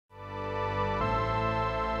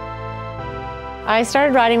I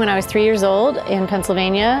started riding when I was 3 years old in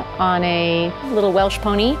Pennsylvania on a little Welsh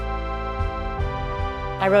pony.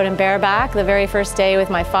 I rode him bareback the very first day with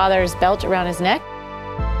my father's belt around his neck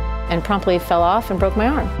and promptly fell off and broke my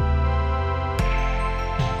arm.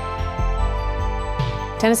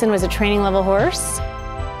 Tennyson was a training level horse,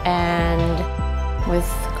 and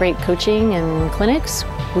with great coaching and clinics,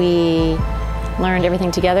 we learned everything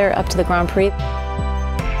together up to the Grand Prix.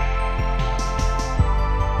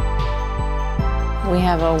 We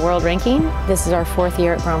have a world ranking. This is our 4th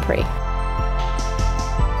year at Grand Prix.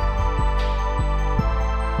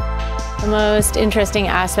 The most interesting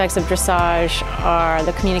aspects of dressage are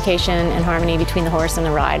the communication and harmony between the horse and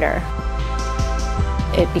the rider.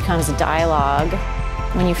 It becomes a dialogue.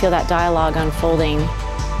 When you feel that dialogue unfolding,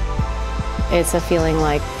 it's a feeling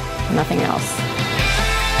like nothing else.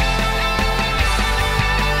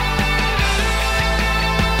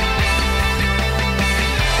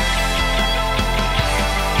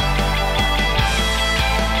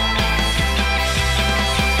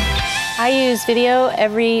 I use video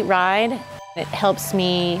every ride. It helps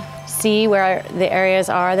me see where the areas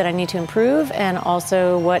are that I need to improve and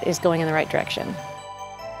also what is going in the right direction.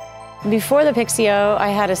 Before the PIXIO, I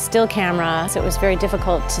had a still camera, so it was very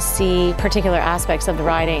difficult to see particular aspects of the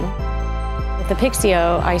riding. With the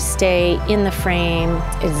PIXIO, I stay in the frame.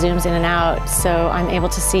 It zooms in and out, so I'm able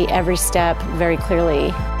to see every step very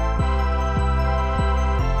clearly.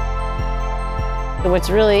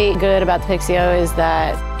 What's really good about the PIXIO is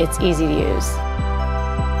that it's easy to use.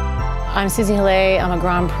 I'm Susie Hillé. I'm a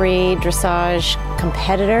Grand Prix dressage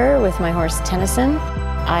competitor with my horse Tennyson.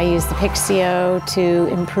 I use the PIXIO to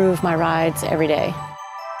improve my rides every day.